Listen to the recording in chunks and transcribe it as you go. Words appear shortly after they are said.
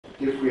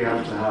if we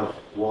have to have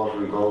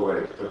water in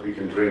Galway that we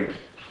can drink,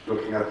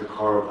 looking at the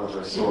Corrib as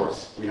our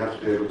source, we have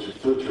to be able to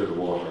filter the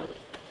water.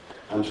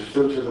 And to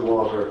filter the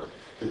water,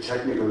 the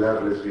technical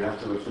level is we have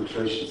to have a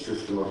filtration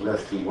system of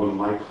less than 1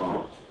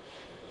 micron.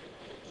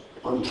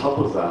 On top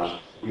of that,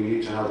 we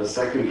need to have a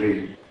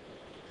secondary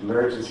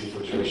emergency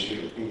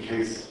filtration in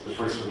case the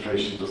first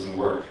filtration doesn't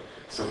work.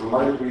 So for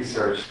my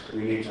research,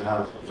 we need to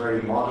have a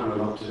very modern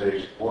and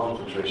up-to-date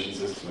water filtration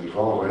system in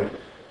Galway,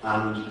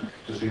 and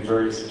there's been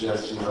various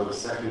suggestions of a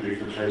secondary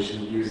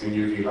filtration using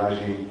UV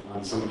lighting,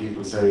 and some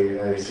people say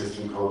a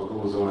system called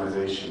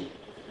ozonization.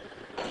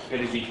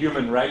 It is a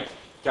human right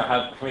to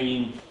have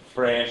clean,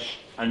 fresh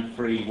and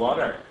free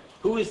water.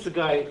 Who is the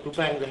guy who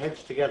banged the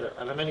heads together,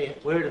 and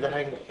where did the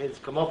heads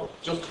come up?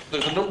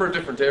 There's a number of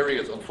different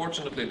areas.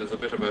 Unfortunately, there's a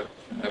bit of a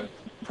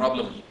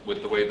problem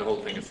with the way the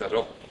whole thing is set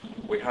up.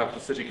 We have the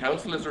City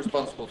Council is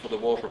responsible for the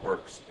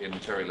waterworks in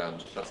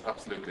Cherryland. That's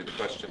absolutely the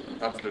question,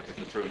 absolutely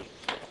the truth.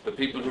 The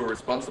people who are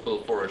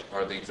responsible for it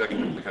are the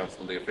executive of the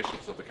council, the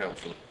officials of the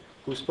council.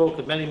 Who spoke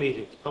at many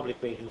meetings,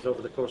 public meetings,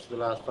 over the course of the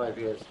last 5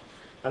 years.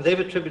 And they've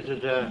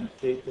attributed the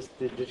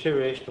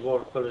deterioration of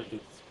water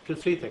quality to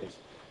 3 things: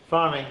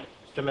 farming,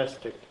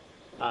 domestic,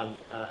 and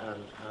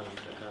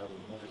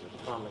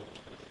farming,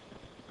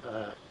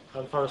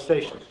 and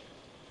forestation.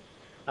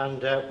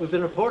 And we've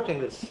been reporting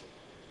this,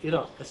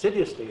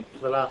 assiduously for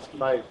the last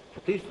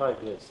at least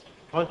 5 years,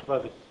 pointed by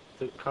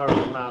the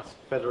Corrib Mass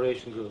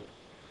Federation Group,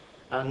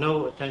 and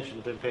no attention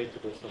has been paid to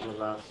this over the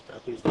last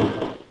at least 10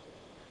 years.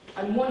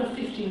 I'm one of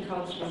 15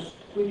 councillors.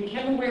 We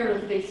became aware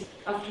of this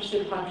after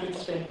St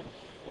Patrick's Day.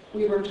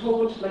 We were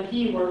told, like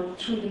you were,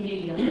 through the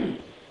media.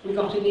 We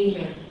got an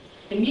email.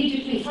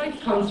 Immediately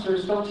 5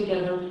 councillors got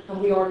together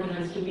and we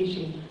organised a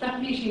meeting.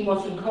 That meeting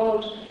wasn't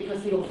called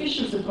because the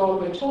officials of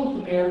Galway told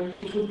the mayor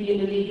it would be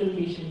an illegal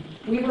meeting.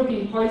 We were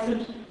being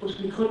poisoned, but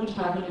we couldn't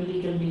have an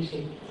illegal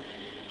meeting.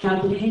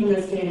 Can't believe in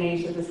this day and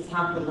age that this has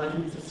happened. I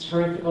think this is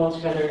terrific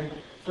altogether.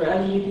 For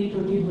elderly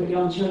people, people with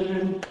young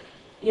children,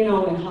 in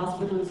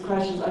hospitals,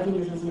 crashes, I think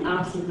this is an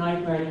absolute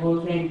nightmare, the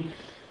whole thing.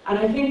 And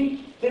I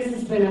think this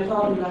has been a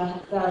problem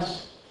that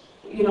has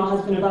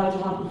been about to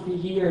happen for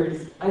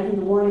years. I think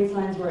the warning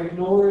signs were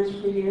ignored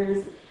for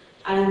years,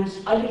 and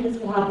I think this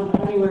could happen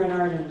anywhere in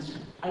Ireland.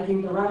 I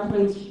think the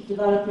rampant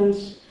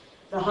development,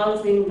 the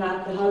housing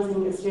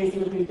estates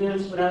that have been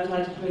built without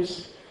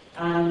adequate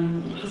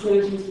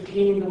facilities for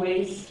cleaning the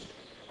waste,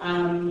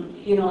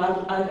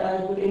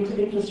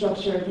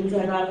 infrastructure, things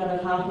like that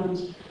have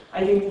happened.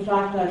 I think the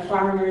fact that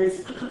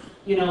farmers,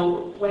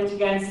 went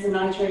against the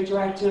nitrate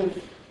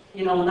directive,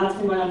 and that's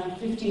been going on for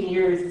 15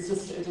 years, it's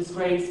just a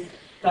disgrace.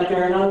 That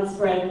they're allowed to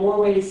spread more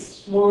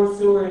waste, more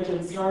sewage and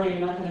slurry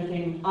and that kind of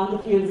thing on the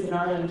fields in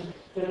Ireland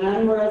than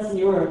anywhere else in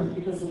Europe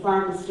because the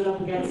farmers stood up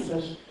against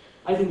it.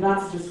 I think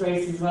that's a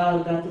disgrace as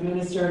well, that the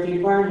Minister of the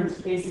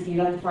Environment basically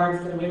let the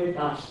farmers get away with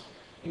that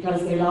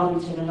because they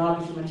lobbied him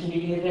until he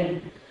gave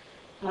in.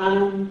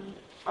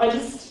 I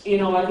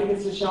think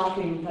it's just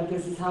shocking that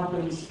this has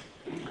happened.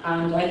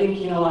 And I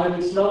think, I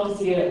would love to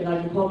see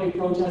a public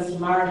protest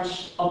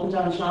march up and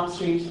down Shop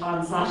Street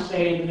on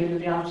Saturday in the middle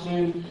of the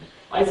afternoon.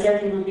 I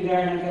certainly would be there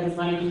and I'd get as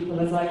many people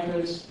as I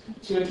could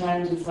to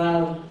attend as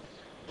well.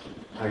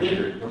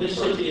 This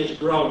city has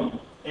grown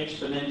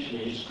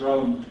exponentially, it's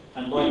grown,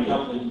 and my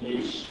government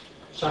is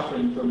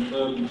suffering from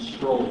urban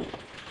sprawl.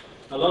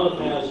 A lot of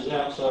houses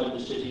outside the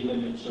city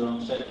limits are on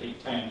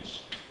septic tanks,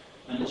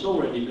 and it's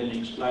already been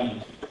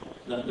explained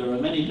that there are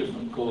many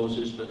different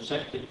causes, but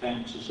septic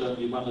tanks are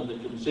certainly one of the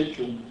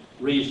constituent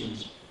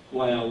reasons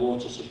why our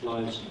water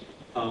supplies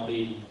are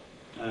being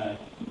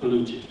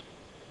polluted.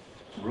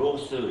 Raw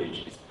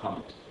sewage is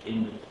pumped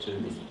into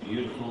this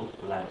beautiful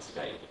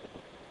landscape.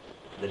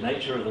 The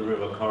nature of the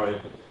River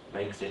Corrib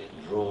makes it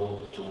draw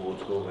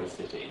towards Galway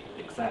City,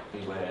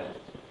 exactly where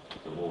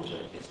the water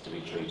is to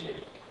be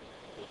treated.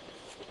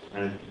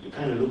 And it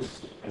kind of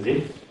looks as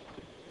if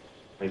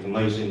like they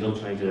might end up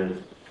trying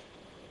to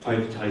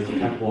privatise the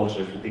tap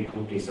water for big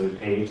companies so we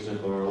pay extra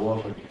for our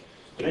water.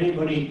 Did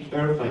anybody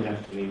verify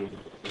that for me?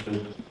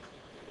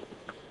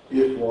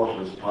 If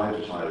water is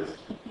privatised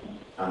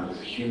and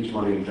there's huge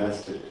money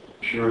invested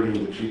purely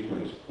in the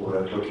treatment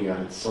without looking at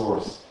its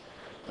source,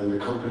 then the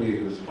company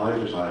who's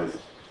privatised,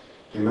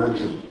 the amount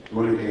of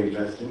money they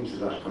invest into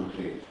that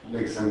company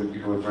makes them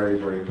become a very,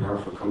 very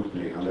powerful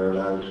company, and they're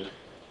allowed,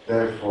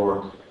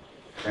 therefore,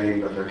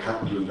 claim that their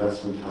capital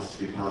investment has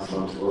to be passed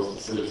on to us,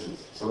 the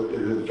citizens. So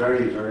it is a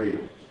very, very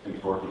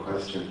important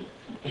question.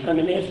 I'm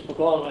a native of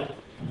Galway,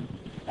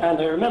 and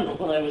I remember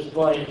when I was a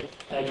boy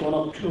going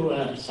up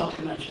to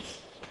soccer matches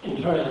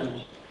in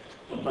Ireland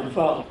with my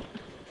father,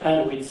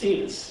 and we'd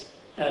see this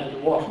at the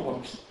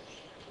waterworks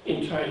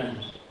in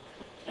Ireland,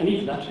 and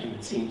even that time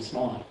it seemed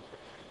small.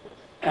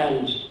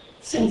 And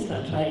since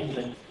that time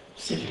the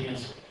city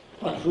has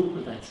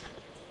quadrupled that,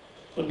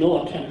 but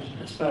no attempt,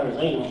 as far as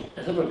I know,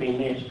 has ever been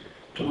made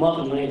to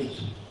modernise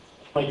it.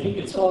 I think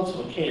it's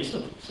also a case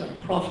of sort of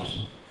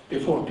profit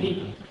before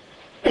people,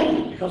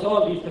 because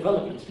all these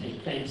developments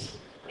take place,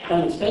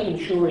 and instead of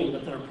ensuring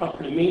that there are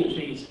proper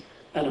amenities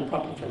and a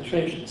proper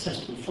filtration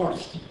system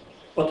first,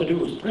 what to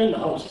do is put in the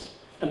houses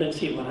and then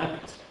see what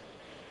happens.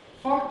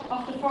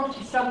 Of the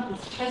 40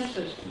 samples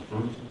tested,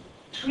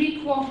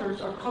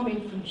 3/4 are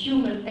coming from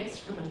human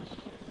excrement.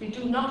 They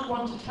do not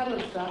want to tell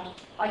us that.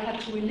 I had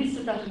to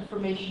elicit that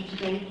information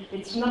today.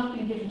 It's not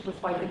been given to us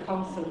by the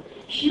council.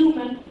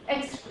 Human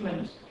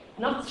excrement,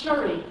 not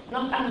slurry,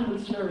 not animal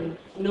slurry.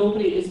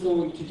 Nobody is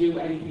going to do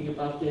anything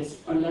about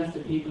this unless the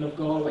people of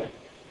Galway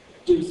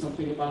do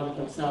something about it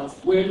themselves.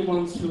 We're the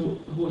ones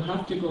who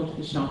have to go to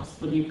the shops,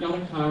 whether you've got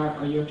a car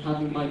or you're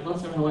travelling by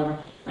bus or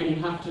however, and you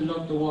have to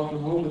lug the water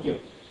home with you.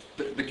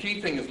 The key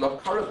thing is Lough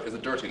Corrib is a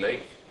dirty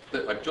lake.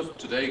 I've just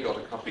today got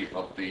a copy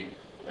of the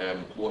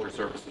Water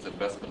Services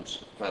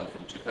Investment Plan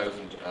from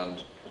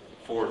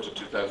 2004 to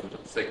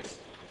 2006.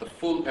 The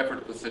full effort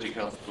of the City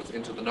Council was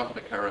into the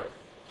Knocknacarra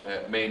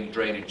main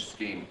drainage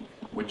scheme,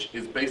 which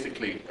is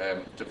basically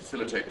to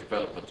facilitate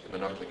development in the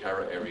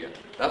Knocknacarra area.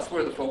 That's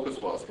where the focus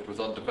was. It was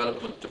on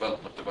development.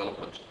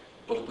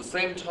 But at the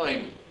same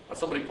time, as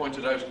somebody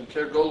pointed out, in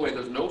Clare Galway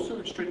there's no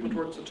sewage treatment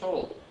works at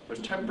all.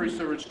 There's temporary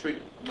sewage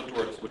treatment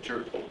works which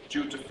are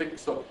due to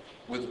fix up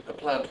with a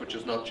plant which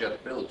is not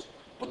yet built.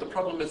 But the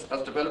problem is,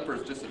 as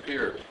developers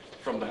disappear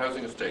from the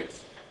housing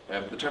estates,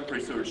 the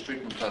temporary sewage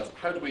treatment plants,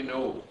 how do we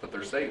know that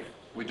they're safe?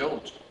 We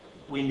don't.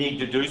 We need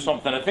to do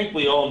something. I think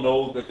we all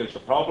know that there's a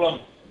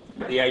problem.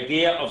 The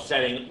idea of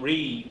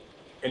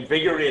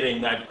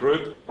reinvigorating that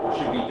group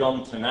should be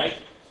done tonight.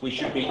 We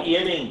should be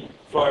aiming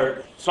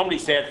for, somebody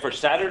said for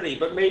Saturday,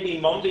 but maybe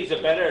Monday's a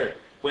better,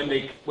 when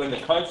the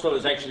council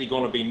is actually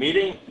going to be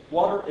meeting.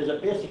 Water is a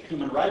basic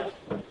human right.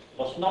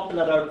 Must not be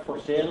let out for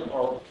sale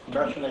or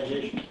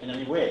commercialisation in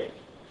any way.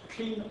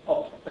 Clean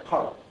up the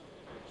corridor,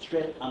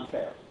 straight and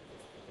fair.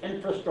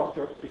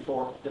 Infrastructure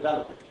before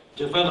development.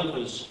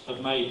 Developers have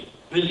made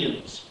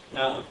billions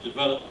out of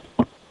development.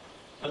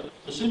 But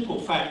the simple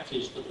fact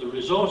is that the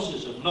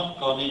resources have not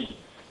gone in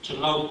to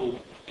local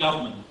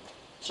government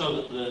so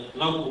that the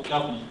local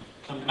government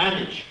can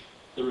manage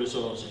the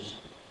resources.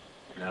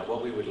 Now,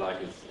 what we would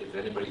like is if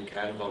anybody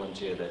can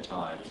volunteer their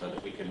time so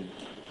that we can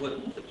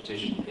put the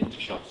petition into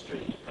Shop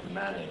Street and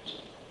manage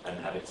and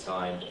have it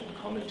signed and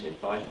commented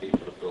by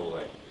people of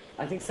Galway.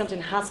 I think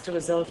something has to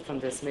result from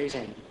this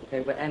meeting. Okay,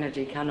 but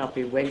energy cannot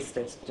be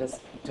wasted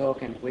just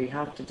talking. We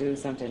have to do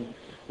something.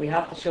 We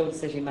have to show the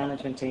city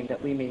management team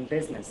that we mean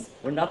business.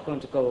 We're not going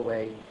to go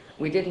away.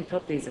 We didn't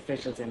put these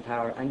officials in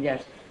power, and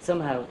yet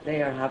somehow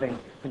they are having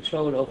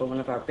control over one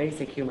of our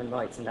basic human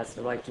rights, and that's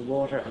the right to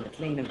water and a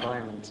clean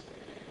environment.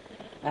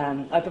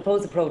 I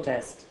propose a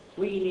protest.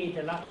 We need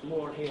a lot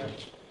more here than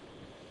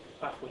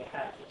what we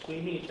have. We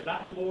need a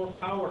lot more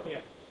power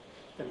here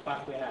than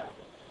what we have.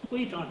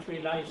 We don't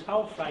realise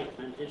how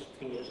frightening this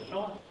thing is at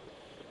all.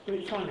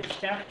 We're trying to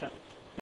start it.